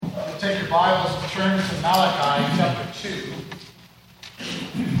take your Bibles and turn to Malachi chapter 2.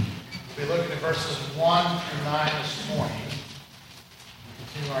 We'll be looking at verses 1 through 9 this morning. We'll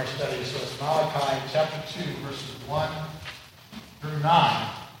continue our study. So it's Malachi chapter 2, verses 1 through 9.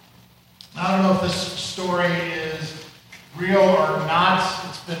 I don't know if this story is real or not.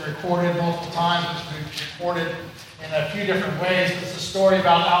 It's been recorded multiple times. It's been recorded in a few different ways. It's a story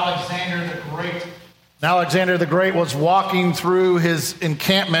about Alexander the Great. Alexander the Great was walking through his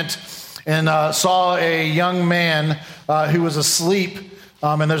encampment and saw a young man who was asleep.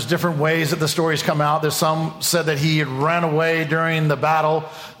 And there's different ways that the stories come out. There's some said that he had ran away during the battle.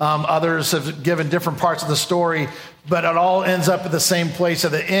 Others have given different parts of the story. But it all ends up at the same place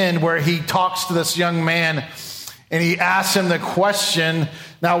at the end where he talks to this young man and he asks him the question,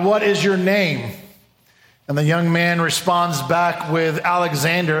 "Now, what is your name?" And the young man responds back with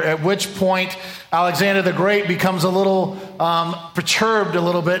Alexander, at which point Alexander the Great becomes a little perturbed a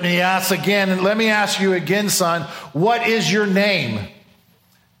little bit, and he asks again, "Let me ask you again, son, what is your name?"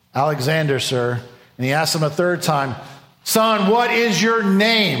 "Alexander, sir." And he asks him a third time, "Son, what is your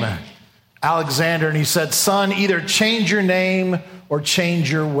name?" "Alexander." And he said, "Son, either change your name or change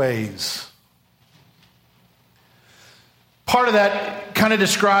your ways." Part of that kind of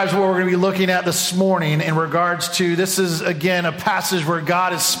describes what we're going to be looking at this morning in regards to, this is, again, a passage where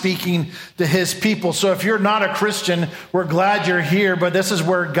God is speaking to his people. So if you're not a Christian, we're glad you're here, but this is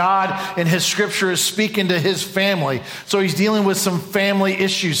where God in his scripture is speaking to his family. So he's dealing with some family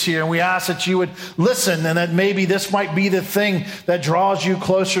issues here, and we ask that you would listen and that maybe this might be the thing that draws you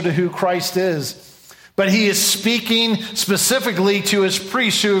closer to who Christ is. But he is speaking specifically to his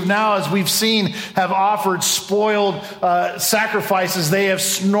priests who have now, as we've seen, have offered spoiled sacrifices. They have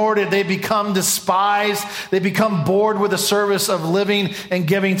snorted. They become despised. They become bored with the service of living and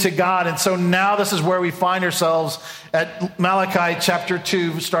giving to God. And so now this is where we find ourselves at Malachi chapter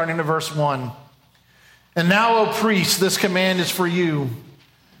 2, starting at verse 1. "And now, O priests, this command is for you.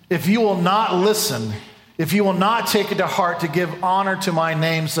 If you will not listen, if you will not take it to heart to give honor to my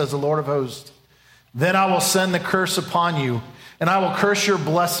name, says the Lord of hosts, then I will send the curse upon you, and I will curse your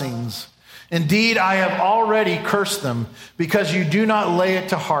blessings. Indeed, I have already cursed them, because you do not lay it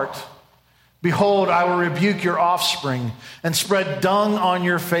to heart. Behold, I will rebuke your offspring, and spread dung on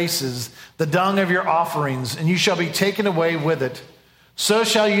your faces, the dung of your offerings, and you shall be taken away with it. So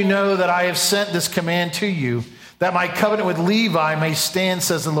shall you know that I have sent this command to you, that my covenant with Levi may stand,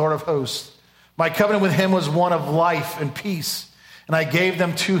 says the Lord of hosts. My covenant with him was one of life and peace, and I gave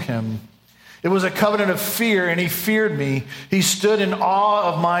them to him. It was a covenant of fear, and he feared me. He stood in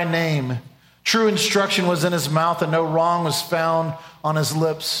awe of my name. True instruction was in his mouth, and no wrong was found on his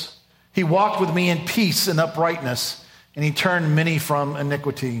lips. He walked with me in peace and uprightness, and he turned many from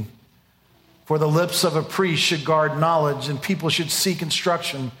iniquity. For the lips of a priest should guard knowledge, and people should seek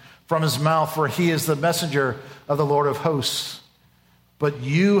instruction from his mouth, for he is the messenger of the Lord of hosts. But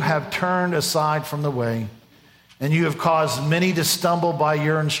you have turned aside from the way, and you have caused many to stumble by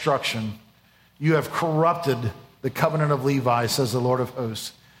your instruction. You have corrupted the covenant of Levi, says the Lord of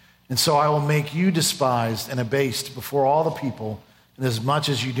hosts. And so I will make you despised and abased before all the people, inasmuch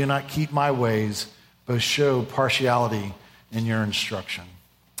as you do not keep my ways, but show partiality in your instruction."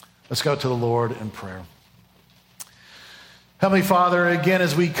 Let's go to the Lord in prayer. Heavenly Father, again,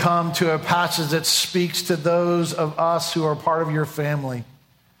 as we come to a passage that speaks to those of us who are part of your family,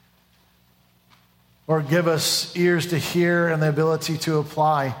 Lord, give us ears to hear and the ability to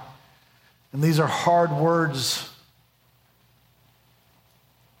apply. And these are hard words.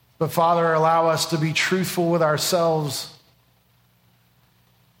 But Father, allow us to be truthful with ourselves.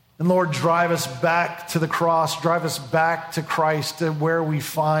 And Lord, drive us back to the cross. Drive us back to Christ, to where we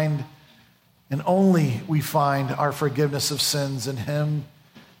find, and only we find, our forgiveness of sins in him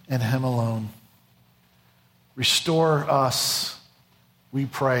and him alone. Restore us, we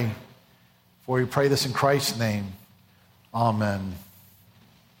pray. For we pray this in Christ's name. Amen.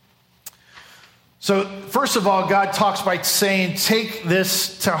 So first of all, God talks by saying, take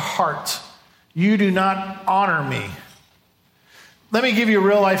this to heart. You do not honor me. Let me give you a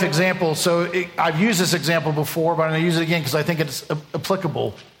real life example. I've used this example before, but I'm going to use it again because I think it's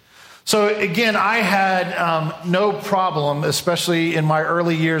applicable. So again, I had no problem, especially in my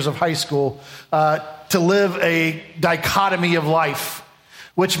early years of high school, to live a dichotomy of life,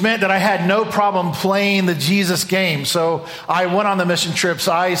 which meant that I had no problem playing the Jesus game. So I went on the mission trips.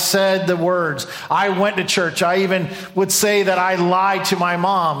 I said the words. I went to church. I even would say that I lied to my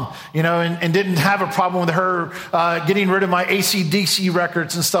mom, and didn't have a problem with her getting rid of my AC/DC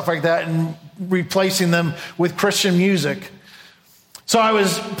records and stuff like that and replacing them with Christian music. So I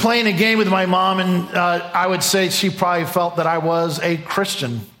was playing a game with my mom, and I would say she probably felt that I was a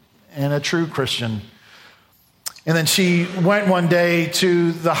Christian. and a true Christian. And then she went one day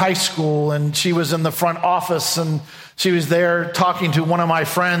to the high school, and she was in the front office, and she was there talking to one of my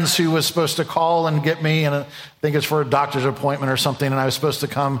friends who was supposed to call and get me, and I think it's for a doctor's appointment or something, and I was supposed to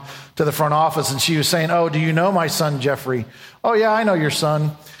come to the front office, and she was saying, "Oh, do you know my son, Jeffrey?" "Oh, yeah, I know your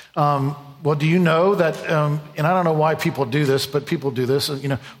son." "Well, do you know that," and I don't know why people do this, but people do this,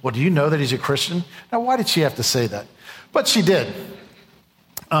 "Well, do you know that he's a Christian?" Now, why did she have to say that? But she did.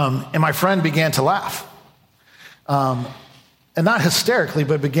 And my friend began to laugh. And not hysterically,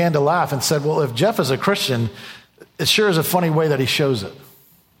 but began to laugh and said, "Well, if Jeff is a Christian, it sure is a funny way that he shows it."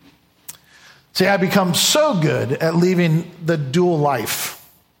 See, I become so good at leaving the dual life.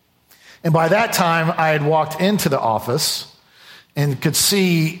 And by that time, I had walked into the office and could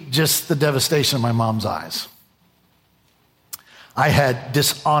see just the devastation in my mom's eyes. I had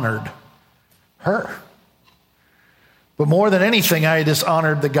dishonored her. But more than anything, I had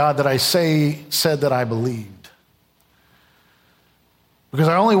dishonored the God that I said that I believed. Because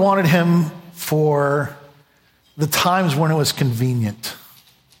I only wanted him for the times when it was convenient.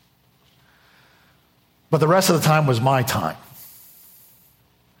 But the rest of the time was my time.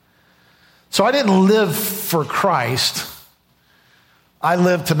 So I didn't live for Christ. I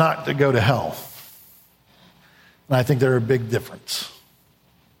lived to not to go to hell. And I think they're a big difference.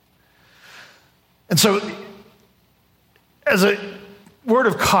 And so, as a word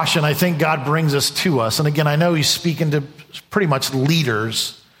of caution, I think God brings us to us. And again, I know he's speaking to pretty much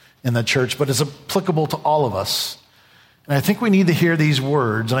leaders in the church, but it's applicable to all of us. And I think we need to hear these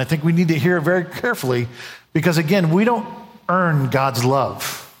words, and I think we need to hear it very carefully, because again, we don't earn God's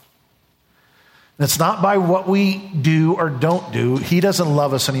love. And it's not by what we do or don't do. He doesn't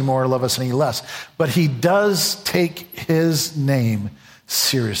love us anymore or love us any less. But he does take his name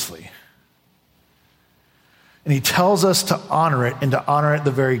seriously. And he tells us to honor it, and to honor it at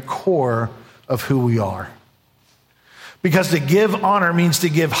the very core of who we are. Because to give honor means to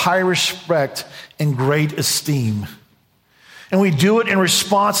give high respect and great esteem. And we do it in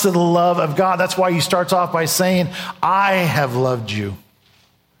response to the love of God. That's why he starts off by saying, "I have loved you."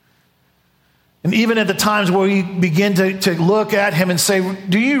 And even at the times where we begin to look at him and say,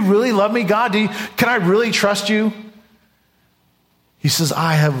 "Do you really love me, God? Can I really trust you?" He says,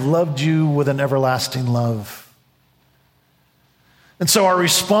 "I have loved you with an everlasting love." And so our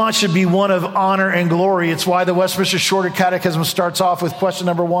response should be one of honor and glory. It's why the Westminster Shorter Catechism starts off with question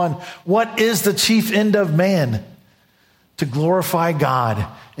number 1. What is the chief end of man? To glorify God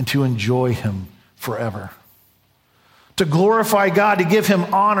and to enjoy him forever. To glorify God, to give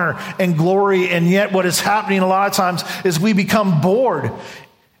him honor and glory. And yet what is happening a lot of times is we become bored.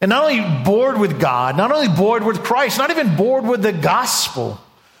 And not only bored with God, not only bored with Christ, not even bored with the gospel,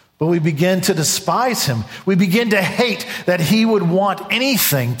 but we begin to despise him. We begin to hate that he would want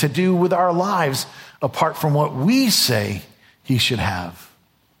anything to do with our lives apart from what we say he should have.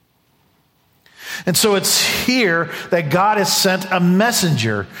 And so it's here that God has sent a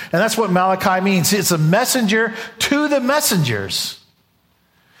messenger. And that's what Malachi means. It's a messenger to the messengers.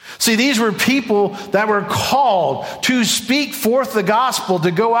 See, these were people that were called to speak forth the gospel, to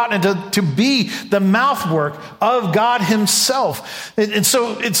go out and to be the mouthwork of God himself. And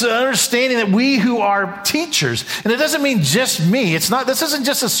so it's an understanding that we who are teachers, and it doesn't mean just me. This isn't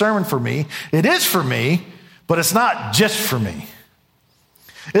just a sermon for me. It is for me, but it's not just for me.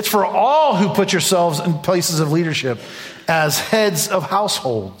 It's for all who put yourselves in places of leadership as heads of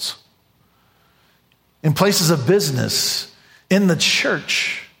households, in places of business, in the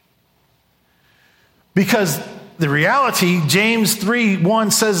church. Because the reality, James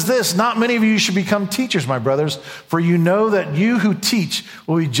 3:1 says this, "Not many of you should become teachers, my brothers, for you know that you who teach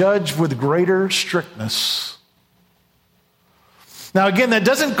will be judged with greater strictness." Now again, that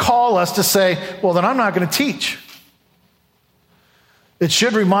doesn't call us to say, "Well, then I'm not going to teach." It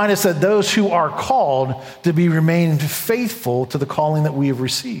should remind us that those who are called to remain faithful to the calling that we have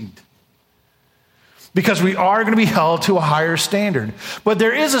received. Because we are going to be held to a higher standard. But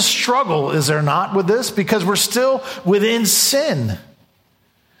there is a struggle, is there not, with this? Because we're still within sin.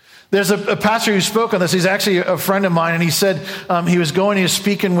 There's a pastor who spoke on this. He's actually a friend of mine, and he said he was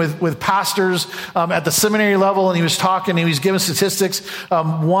speaking with pastors at the seminary level, and he was talking, he was giving statistics.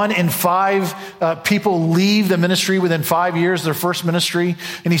 1 in 5 people leave the ministry within 5 years, their first ministry.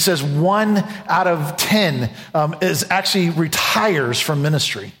 And he says 1 out of 10 is actually retires from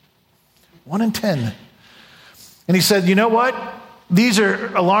ministry. 1 in 10. And he said, you know what? These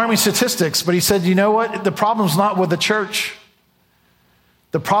are alarming statistics, but he said, you know what? The problem's not with the church.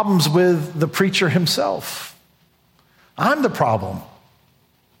 The problem's with the preacher himself. I'm the problem.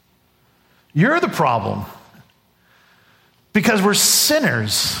 You're the problem. Because we're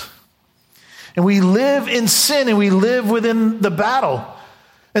sinners. And we live in sin and we live within the battle.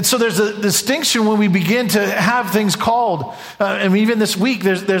 And so there's a distinction when we begin to have things called. And even this week,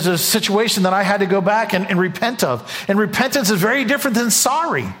 there's a situation that I had to go back and repent of. And repentance is very different than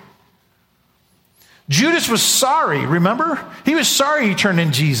sorry. Judas was sorry, remember? He was sorry he turned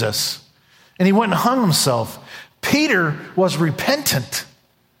in Jesus. And he went and hung himself. Peter was repentant.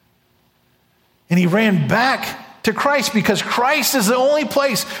 And he ran back to Christ because Christ is the only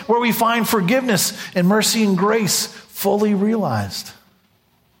place where we find forgiveness and mercy and grace fully realized.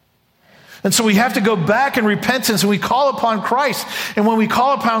 And so we have to go back in repentance and we call upon Christ. And when we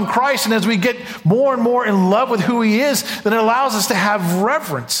call upon Christ and as we get more and more in love with who he is, then it allows us to have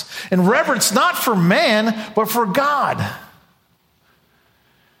reverence. And reverence not for man, but for God.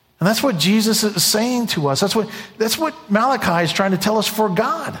 And that's what Jesus is saying to us. That's what Malachi is trying to tell us for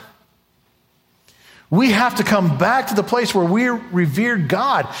God. We have to come back to the place where we revere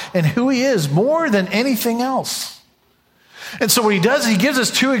God and who he is more than anything else. And so what he does, he gives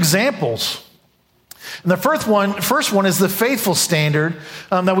us two examples. And the first one is the faithful standard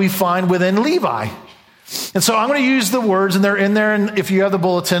that we find within Levi. And so I'm going to use the words, and they're in there, and if you have the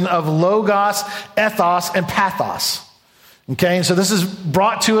bulletin, of logos, ethos, and pathos. Okay, and so this is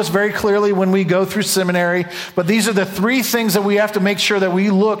brought to us very clearly when we go through seminary, but these are the three things that we have to make sure that we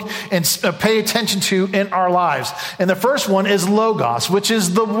look and pay attention to in our lives. And the first one is logos, which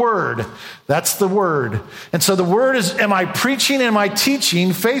is the word. That's the word. And so the word is, am I preaching, am I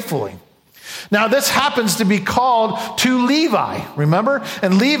teaching faithfully? Now this happens to be called to Levi, remember?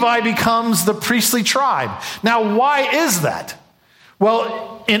 And Levi becomes the priestly tribe. Now why is that?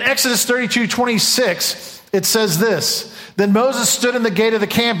 Well, in Exodus 32:26, it says this: then Moses stood in the gate of the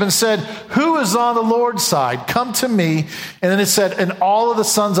camp and said, who is on the Lord's side? Come to me. And then it said, and all of the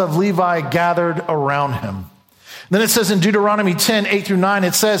sons of Levi gathered around him. And then it says in Deuteronomy 10:8-9,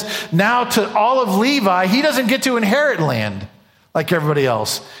 it says, now to all of Levi, he doesn't get to inherit land like everybody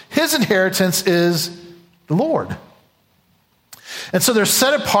else. His inheritance is the Lord. And so they're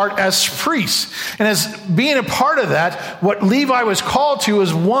set apart as priests. And as being a part of that, what Levi was called to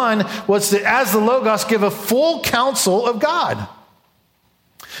was to, as the Logos, give a full counsel of God.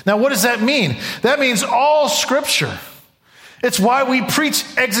 Now, what does that mean? That means all Scripture. It's why we preach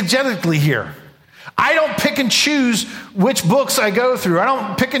exegetically here. I don't pick and choose which books I go through. I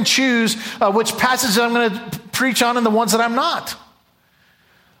don't pick and choose which passages I'm going to preach on and the ones that I'm not.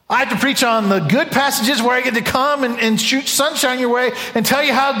 I have to preach on the good passages where I get to come and shoot sunshine your way and tell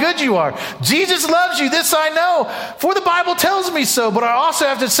you how good you are. Jesus loves you, this I know, for the Bible tells me so. But I also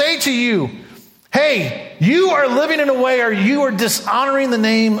have to say to you, hey, you are living in a way or you are dishonoring the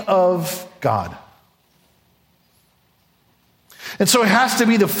name of God. And so it has to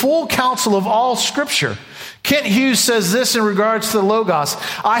be the full counsel of all Scripture. Kent Hughes says this in regards to the Logos: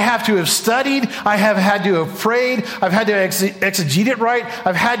 I have to have studied, I have had to have prayed, I've had to exegete it right,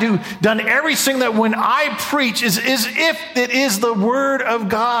 I've had to done everything that when I preach is as if it is the Word of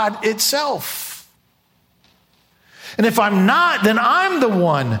God itself. And if I'm not, then I'm the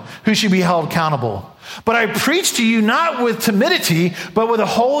one who should be held accountable. But I preach to you not with timidity, but with a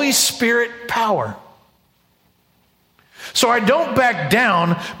Holy Spirit power. So I don't back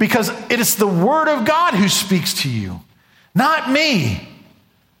down because it is the Word of God who speaks to you, not me.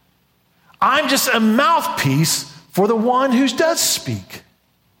 I'm just a mouthpiece for the one who does speak.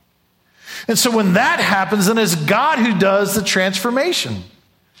 And so when that happens, then it's God who does the transformation.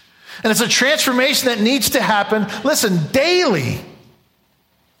 And it's a transformation that needs to happen, listen, daily.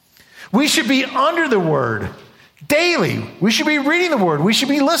 We should be under the Word daily. We should be reading the Word. We should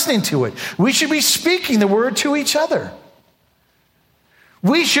be listening to it. We should be speaking the Word to each other.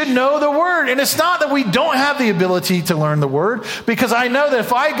 We should know the Word. And it's not that we don't have the ability to learn the Word, because I know that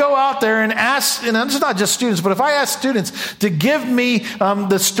if I go out there and ask, and it's not just students, but if I ask students to give me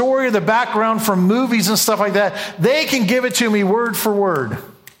the story or the background from movies and stuff like that, they can give it to me word for word.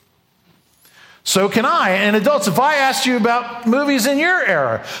 So can I. And adults, if I asked you about movies in your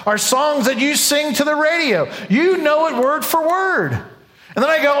era or songs that you sing to the radio, you know it word for word. And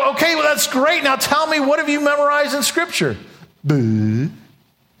then I go, okay, well, that's great. Now tell me, what have you memorized in Scripture? Boo.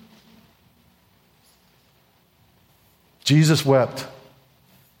 Jesus wept.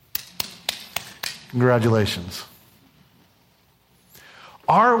 Congratulations.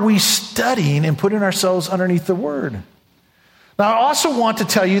 Are we studying and putting ourselves underneath the Word? Now, I also want to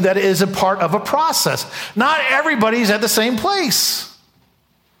tell you that it is a part of a process. Not everybody's at the same place.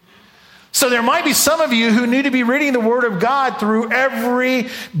 So there might be some of you who need to be reading the Word of God through every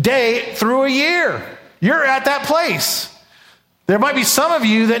day through a year. You're at that place. There might be some of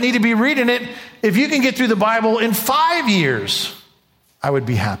you that need to be reading it. If you can get through the Bible in 5 years, I would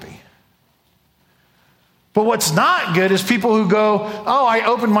be happy. But what's not good is people who go, oh, I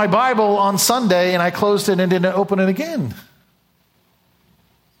opened my Bible on Sunday and I closed it and didn't open it again.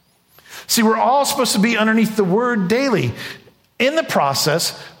 See, we're all supposed to be underneath the Word daily in the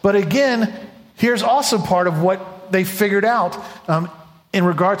process. But again, here's also part of what they figured out in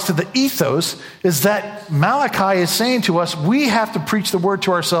regards to the ethos is that Malachi is saying to us, we have to preach the Word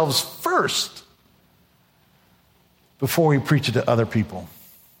to ourselves first before we preach it to other people.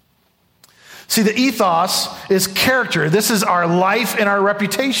 See, the ethos is character. This is our life and our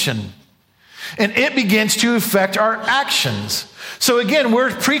reputation. And it begins to affect our actions. So again,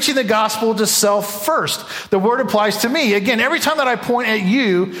 we're preaching the gospel to self first. The word applies to me. Again, every time that I point at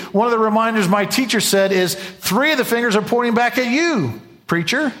you, one of the reminders my teacher said is 3 of the fingers are pointing back at you,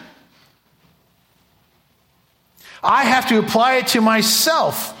 preacher. I have to apply it to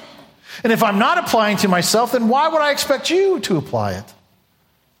myself. And if I'm not applying to myself, then why would I expect you to apply it?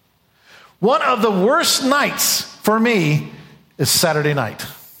 One of the worst nights for me is Saturday night.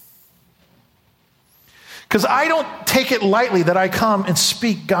 Because I don't take it lightly that I come and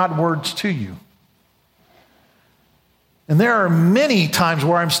speak God words to you. And there are many times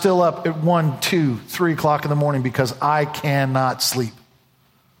where I'm still up at 1, 2, 3 o'clock in the morning because I cannot sleep.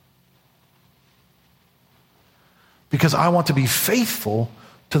 Because I want to be faithful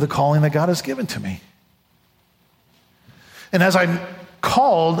to the calling that God has given to me. And as I'm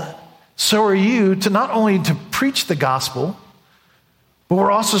called, so are you to not only to preach the gospel, but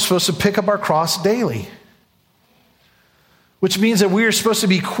we're also supposed to pick up our cross daily. Which means that we are supposed to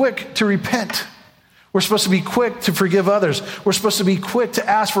be quick to repent. We're supposed to be quick to forgive others. We're supposed to be quick to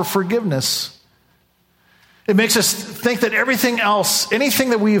ask for forgiveness. It makes us think that everything else,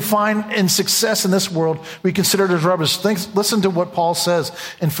 anything that we find in success in this world, we consider it as rubbish. Listen to what Paul says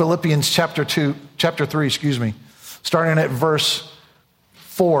in Philippians chapter 3, starting at verse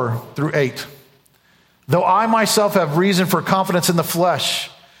 4 through 8. Though I myself have reason for confidence in the flesh,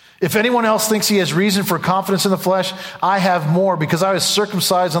 if anyone else thinks he has reason for confidence in the flesh, I have more, because I was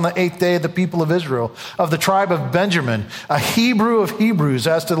circumcised on the 8th day of the people of Israel, of the tribe of Benjamin, a Hebrew of Hebrews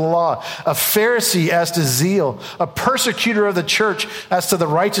as to the law, a Pharisee as to zeal, a persecutor of the church as to the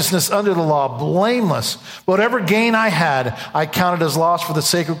righteousness under the law, blameless. Whatever gain I had, I counted as loss for the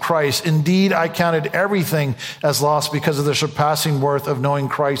sake of Christ. Indeed, I counted everything as loss because of the surpassing worth of knowing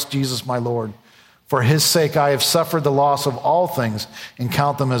Christ Jesus my Lord. For his sake, I have suffered the loss of all things and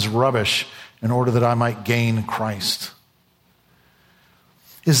count them as rubbish in order that I might gain Christ.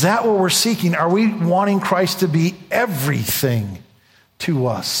 Is that what we're seeking? Are we wanting Christ to be everything to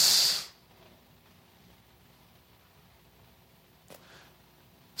us?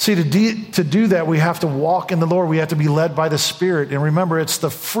 See, to do that, we have to walk in the Lord. We have to be led by the Spirit. And remember, it's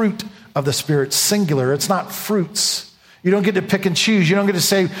the fruit of the Spirit, singular. It's not fruits. You don't get to pick and choose. You don't get to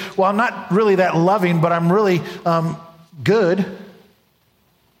say, well, I'm not really that loving, but I'm really good.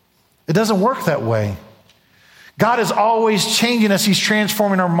 It doesn't work that way. God is always changing us. He's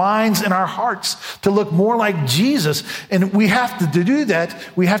transforming our minds and our hearts to look more like Jesus. And we have to do that.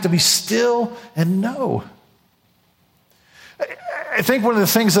 We have to be still and know. I think one of the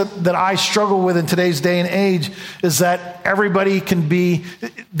things that I struggle with in today's day and age is that everybody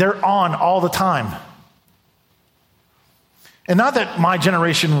they're on all the time. And not that my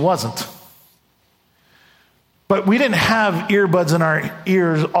generation wasn't, but we didn't have earbuds in our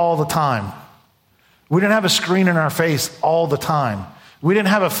ears all the time. We didn't have a screen in our face all the time. We didn't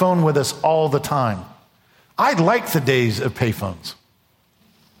have a phone with us all the time. I liked the days of payphones.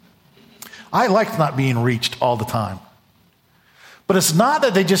 I liked not being reached all the time. But it's not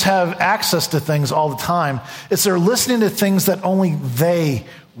that they just have access to things all the time. It's they're listening to things that only they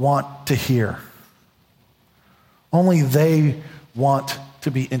want to hear. Only they want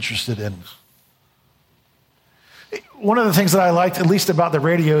to be interested in. One of the things that I liked, at least about the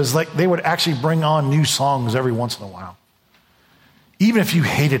radio, is like they would actually bring on new songs every once in a while. Even if you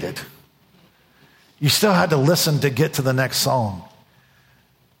hated it, you still had to listen to get to the next song.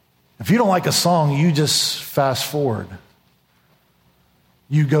 If you don't like a song, you just fast forward.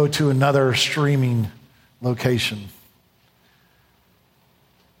 You go to another streaming location.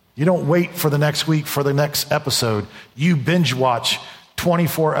 You don't wait for the next week for the next episode. You binge watch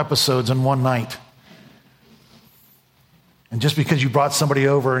 24 episodes in one night. And just because you brought somebody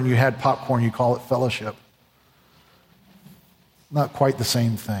over and you had popcorn, you call it fellowship. Not quite the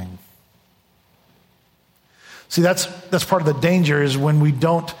same thing. See, that's part of the danger, is when we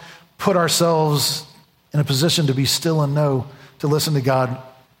don't put ourselves in a position to be still and know, to listen to God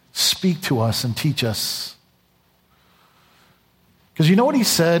speak to us and teach us. Because you know what he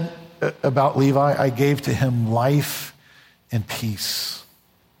said about Levi? I gave to him life and peace.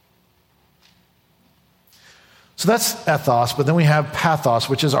 So that's ethos, but then we have pathos,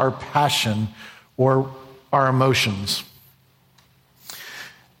 which is our passion or our emotions.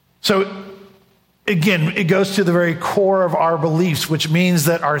 So again, it goes to the very core of our beliefs, which means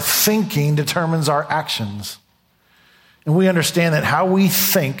that our thinking determines our actions. And we understand that how we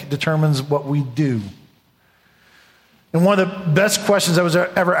think determines what we do. And one of the best questions that was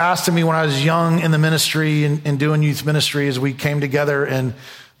ever asked to me when I was young in the ministry and doing youth ministry as we came together, and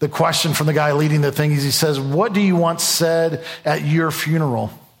the question from the guy leading the thing is, he says, "What do you want said at your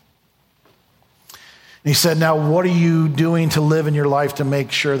funeral?" And he said, "Now, what are you doing to live in your life to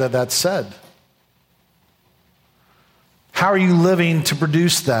make sure that that's said? How are you living to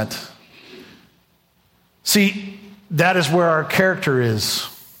produce that?" See, that is where our character is.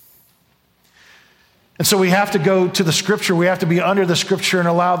 And so we have to go to the scripture. We have to be under the scripture and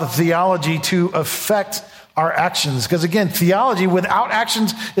allow the theology to affect our actions. Because again, theology without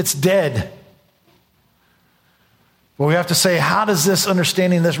actions, it's dead. But we have to say, how does this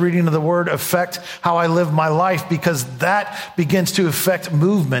understanding, this reading of the word affect how I live my life? Because that begins to affect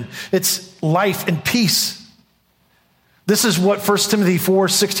movement. It's life and peace. This is what 1 Timothy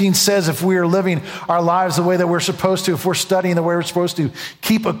 4:16 says. If we are living our lives the way that we're supposed to, if we're studying the way we're supposed to,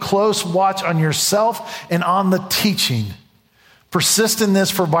 keep a close watch on yourself and on the teaching. Persist in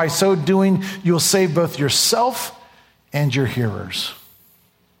this, for by so doing, you'll save both yourself and your hearers.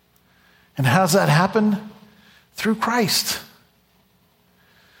 And how does that happen? Through Christ.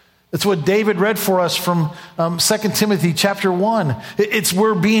 It's what David read for us from 2 Timothy chapter 1. It's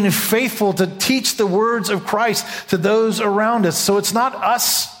we're being faithful to teach the words of Christ to those around us. So it's not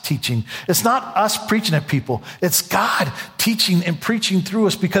us teaching. It's not us preaching at people. It's God teaching and preaching through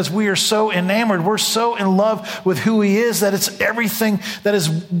us, because we are so enamored. We're so in love with who he is that it's everything that is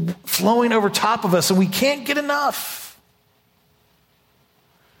flowing over top of us, and we can't get enough.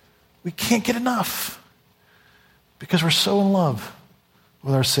 We can't get enough because we're so in love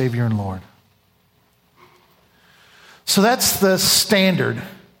with our Savior and Lord. So that's the standard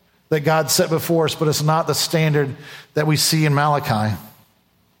that God set before us, but it's not the standard that we see in Malachi.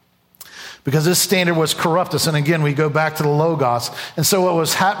 Because this standard was corruptus. And again, we go back to the Logos. And so what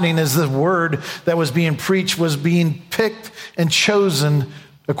was happening is the word that was being preached was being picked and chosen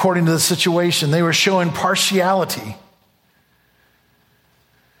according to the situation. They were showing partiality.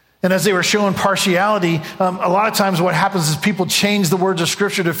 And as they were showing partiality, a lot of times what happens is people change the words of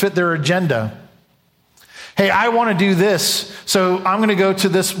Scripture to fit their agenda. Hey, I want to do this, so I'm going to go to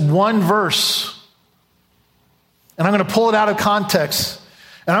this one verse, and I'm going to pull it out of context,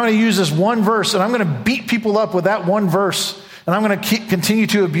 and I'm going to use this one verse, and I'm going to beat people up with that one verse, and I'm going to continue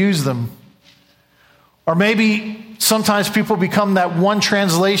to abuse them. Or maybe sometimes people become that one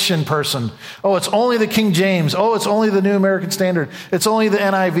translation person. Oh, it's only the King James. Oh, it's only the New American Standard. It's only the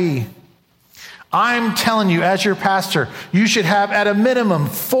NIV. I'm telling you, as your pastor, you should have at a minimum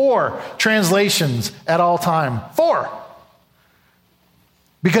 4 translations at all time. 4.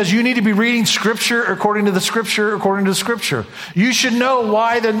 Because you need to be reading Scripture according to the Scripture, according to the Scripture. You should know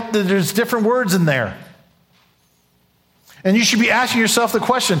why there's different words in there. And you should be asking yourself the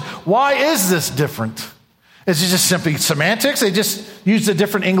question, why is this different? Is it just simply semantics? They just used a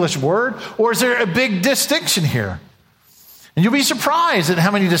different English word? Or is there a big distinction here? And you'll be surprised at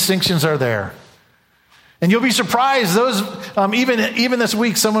how many distinctions are there. And you'll be surprised, those, even this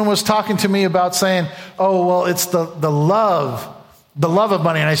week, someone was talking to me about saying, oh, well, it's the love of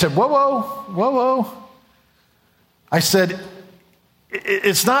money. And I said, whoa. I said,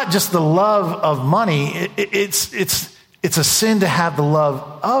 it's not just the love of money. It's a sin to have the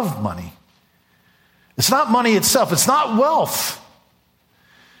love of money. It's not money itself. It's not wealth.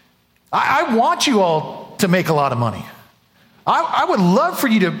 I want you all to make a lot of money. I would love for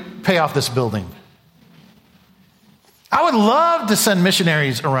you to pay off this building. I would love to send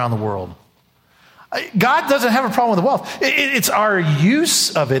missionaries around the world. God doesn't have a problem with the wealth. It's our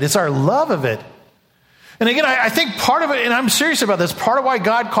use of it. It's our love of it. And again, I think part of it, and I'm serious about this, part of why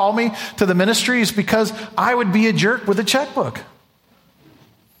God called me to the ministry is because I would be a jerk with a checkbook.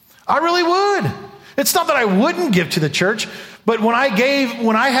 I really would. It's not that I wouldn't give to the church, but when I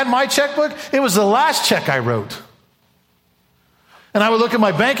had my checkbook, it was the last check I wrote. And I would look at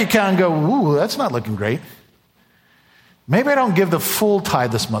my bank account and go, ooh, that's not looking great. Maybe I don't give the full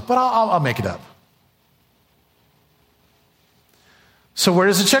tithe this month, but I'll make it up. So where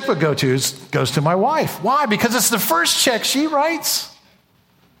does the checkbook go to? It goes to my wife. Why? Because it's the first check she writes.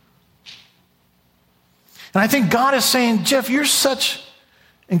 And I think God is saying, Jeff, you're such,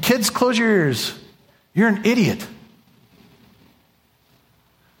 and kids, close your ears. You're an idiot.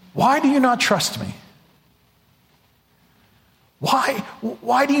 Why do you not trust me?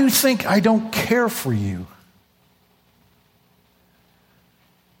 Why do you think I don't care for you?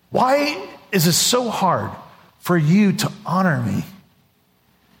 Why is it so hard for you to honor me?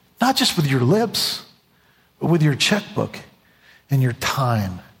 Not just with your lips, but with your checkbook and your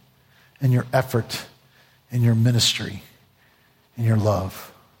time and your effort and your ministry and your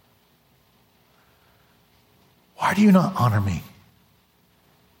love. Why do you not honor me?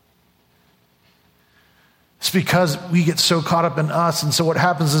 It's because we get so caught up in us, and so what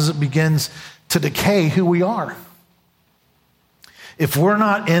happens is it begins to decay who we are. If we're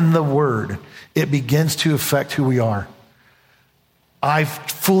not in the Word, it begins to affect who we are. I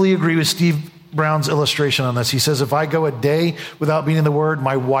fully agree with Steve Brown's illustration on this. He says, if I go a day without being in the Word,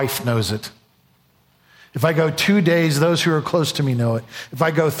 my wife knows it. If I go 2 days, those who are close to me know it. If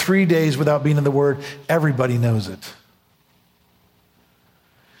I go 3 days without being in the Word, everybody knows it.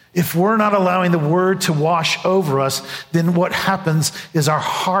 If we're not allowing the Word to wash over us, then what happens is our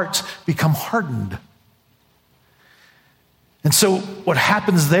hearts become hardened. And so what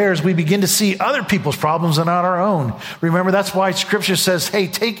happens there is we begin to see other people's problems and not our own. Remember, that's why Scripture says, hey,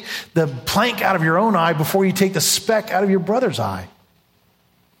 take the plank out of your own eye before you take the speck out of your brother's eye.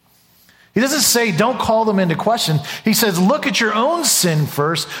 He doesn't say don't call them into question. He says look at your own sin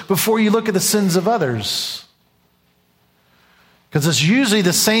first before you look at the sins of others. Because it's usually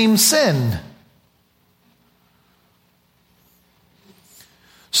the same sin.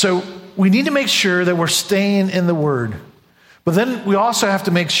 So we need to make sure that we're staying in the Word. But then we also have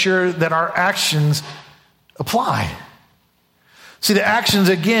to make sure that our actions apply. See, the actions,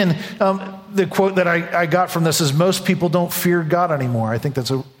 again, the quote that I got from this is most people don't fear God anymore. I think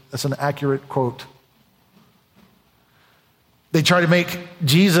that's an accurate quote. They try to make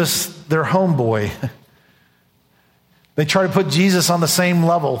Jesus their homeboy. They try to put Jesus on the same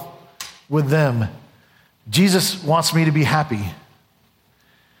level with them. Jesus wants me to be happy.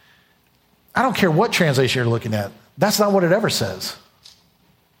 I don't care what translation you're looking at. That's not what it ever says.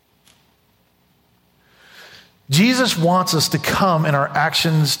 Jesus wants us to come in our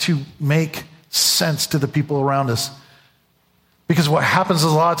actions to make sense to the people around us. Because what happens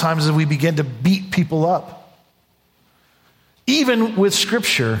is a lot of times is we begin to beat people up. Even with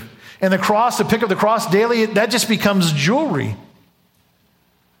Scripture and the cross, to pick up the cross daily, that just becomes jewelry.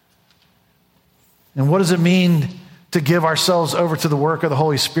 And what does it mean to give ourselves over to the work of the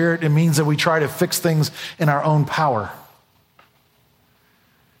Holy Spirit? It means that we try to fix things in our own power.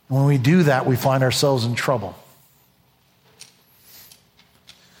 And when we do that, we find ourselves in trouble.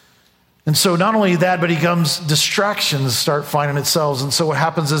 And so not only that, but distractions start finding themselves. And so what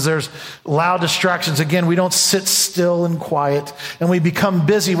happens is there's loud distractions. Again, we don't sit still and quiet, and we become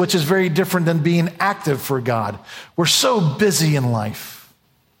busy, which is very different than being active for God. We're so busy in life.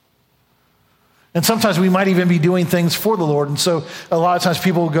 And sometimes we might even be doing things for the Lord. And so a lot of times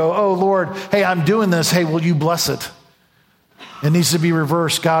people will go, oh, Lord, hey, I'm doing this. Hey, will you bless it? It needs to be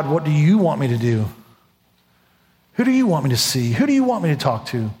reversed. God, what do you want me to do? Who do you want me to see? Who do you want me to talk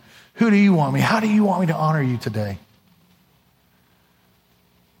to? Who do you want me? How do you want me to honor you today?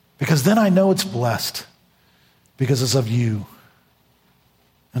 Because then I know it's blessed because it's of you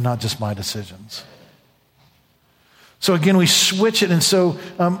and not just my decisions. So again, we switch it. And so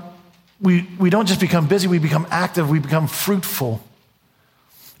we don't just become busy, we become active, we become fruitful.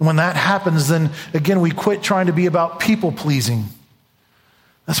 And when that happens, then again, we quit trying to be about people pleasing.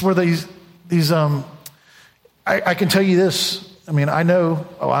 That's where I can tell you this. I mean, I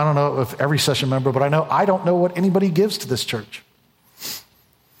don't know if every session member, but I don't know what anybody gives to this church.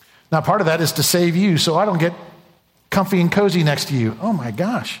 Now, part of that is to save you, so I don't get comfy and cozy next to you. Oh my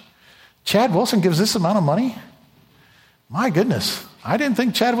gosh, Chad Wilson gives this amount of money? My goodness, I didn't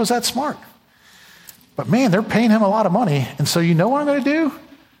think Chad was that smart. But man, they're paying him a lot of money. And so you know what I'm going to do?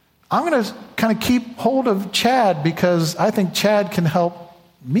 I'm going to kind of keep hold of Chad because I think Chad can help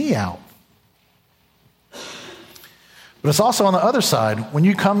me out. But it's also on the other side. When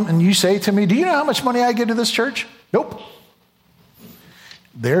you come and you say to me, do you know how much money I give to this church? Nope.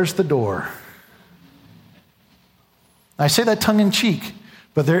 There's the door. I say that tongue in cheek,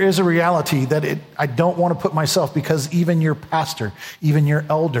 but there is a reality that I don't want to put myself, because even your pastor, even your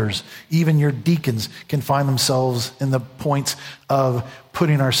elders, even your deacons can find themselves in the points of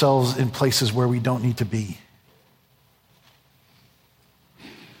putting ourselves in places where we don't need to be.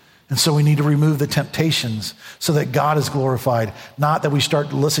 And so we need to remove the temptations so that God is glorified, not that we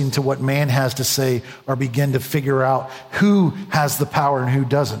start listening to what man has to say or begin to figure out who has the power and who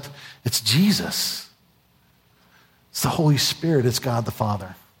doesn't. It's Jesus. It's the Holy Spirit. It's God the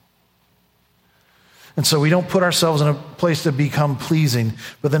Father. And so we don't put ourselves in a place to become pleasing,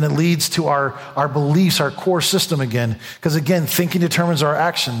 but then it leads to our beliefs, our core system again. Because again, thinking determines our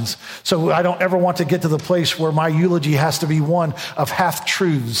actions. So I don't ever want to get to the place where my eulogy has to be one of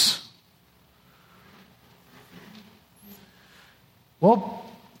half-truths. Well,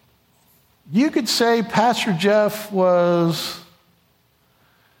 you could say Pastor Jeff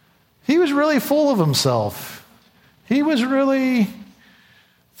he was really full of himself. He was really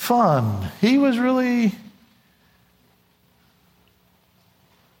fun. He was really,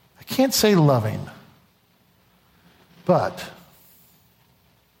 I can't say loving, but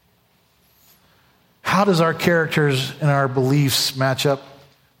how does our characters and our beliefs match up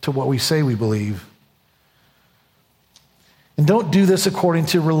to what we say we believe? And don't do this according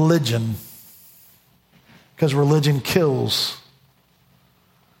to religion, because religion kills.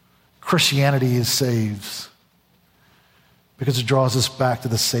 Christianity saves, because it draws us back to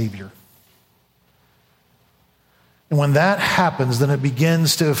the Savior. And when that happens, then it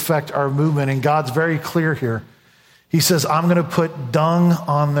begins to affect our movement. And God's very clear here. He says, I'm going to put dung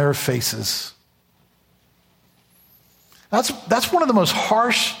on their faces. That's one of the most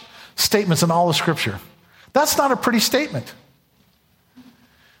harsh statements in all of Scripture. That's not a pretty statement.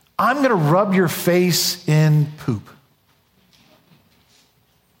 I'm going to rub your face in poop.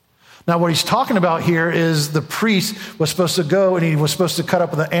 Now, what he's talking about here is the priest was supposed to go and he was supposed to cut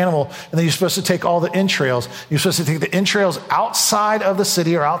up the animal, and then he was supposed to take all the entrails. He was supposed to take the entrails outside of the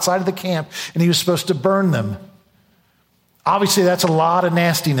city or outside of the camp, and he was supposed to burn them. Obviously, that's a lot of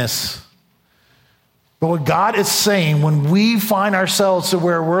nastiness. But what God is saying, when we find ourselves to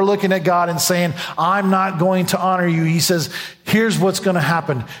where we're looking at God and saying, I'm not going to honor you, he says, here's what's going to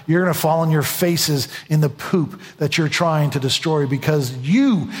happen. You're going to fall on your faces in the poop that you're trying to destroy, because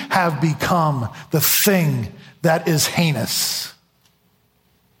you have become the thing that is heinous.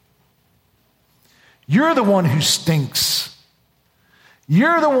 You're the one who stinks.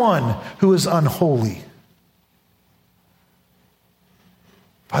 You're the one who is unholy.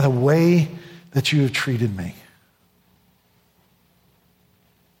 By the way that you have treated me.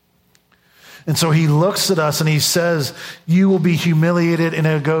 And so he looks at us and he says, you will be humiliated, and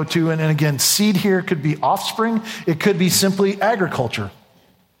it'll go to, and again, seed here could be offspring. It could be simply agriculture,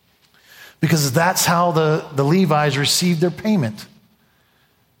 because that's how the Levites received their payment,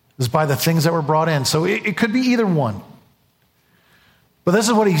 is by the things that were brought in. So it could be either one. But this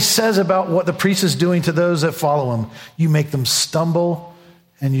is what he says about what the priest is doing to those that follow him. You make them stumble,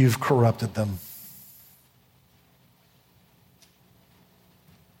 and you've corrupted them.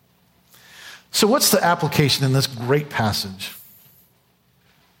 So what's the application in this great passage?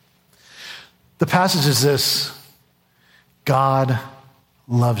 The passage is this: God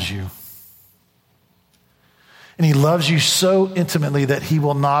loves you. And he loves you so intimately that he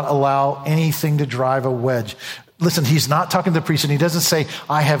will not allow anything to drive a wedge. Listen, he's not talking to the priest, and he doesn't say,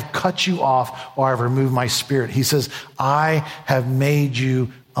 I have cut you off or I've removed my spirit. He says, I have made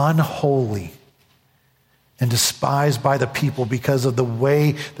you unholy and despised by the people because of the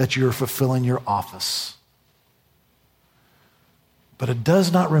way that you're fulfilling your office. But it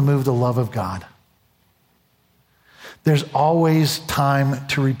does not remove the love of God. There's always time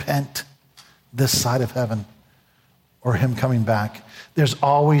to repent this side of heaven or him coming back. There's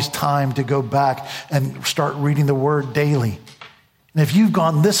always time to go back and start reading the word daily. And if you've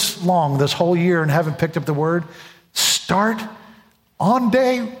gone this long, this whole year, and haven't picked up the word, start on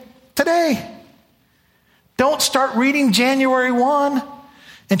day today. Don't start reading January 1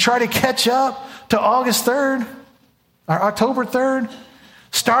 and try to catch up to August 3rd or October 3rd.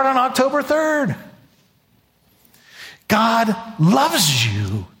 Start on October 3rd. God loves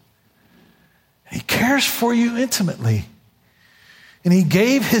you. He cares for you intimately. And he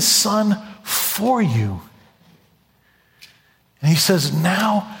gave his son for you. And he says,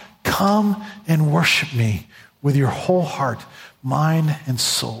 now come and worship me with your whole heart, mind, and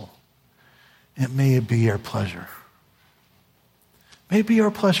soul. And may it be our pleasure. May it be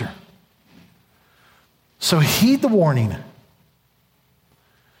our pleasure. So heed the warning.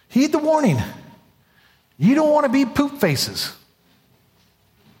 Heed the warning. You don't want to be poop faces.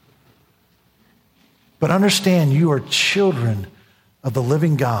 But understand you are children of the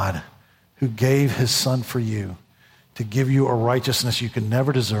living God who gave his son for you to give you a righteousness you can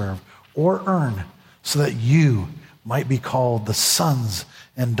never deserve or earn, so that you might be called the sons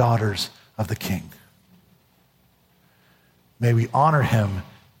and daughters of the King. May we honor him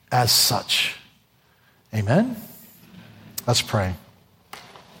as such. Amen? Let's pray.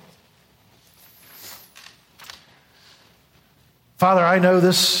 Father, I know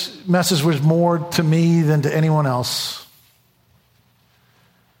this message was more to me than to anyone else.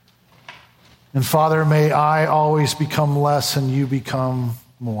 And Father, may I always become less and you become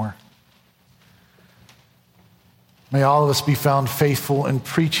more. May all of us be found faithful in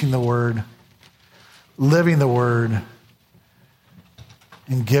preaching the word, living the word,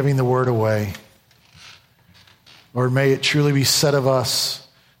 and giving the word away. Lord, may it truly be said of us,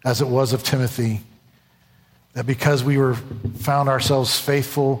 as it was of Timothy, that because we found ourselves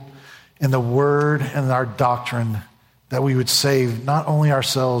faithful in the word and our doctrine, that we would save not only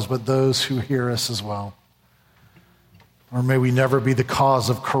ourselves, but those who hear us as well. Or may we never be the cause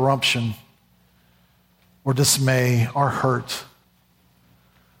of corruption or dismay or hurt.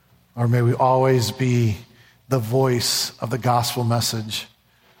 Or may we always be the voice of the gospel message,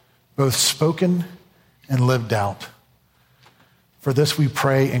 both spoken and lived out. For this we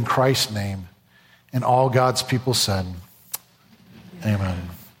pray in Christ's name, and all God's people said, amen.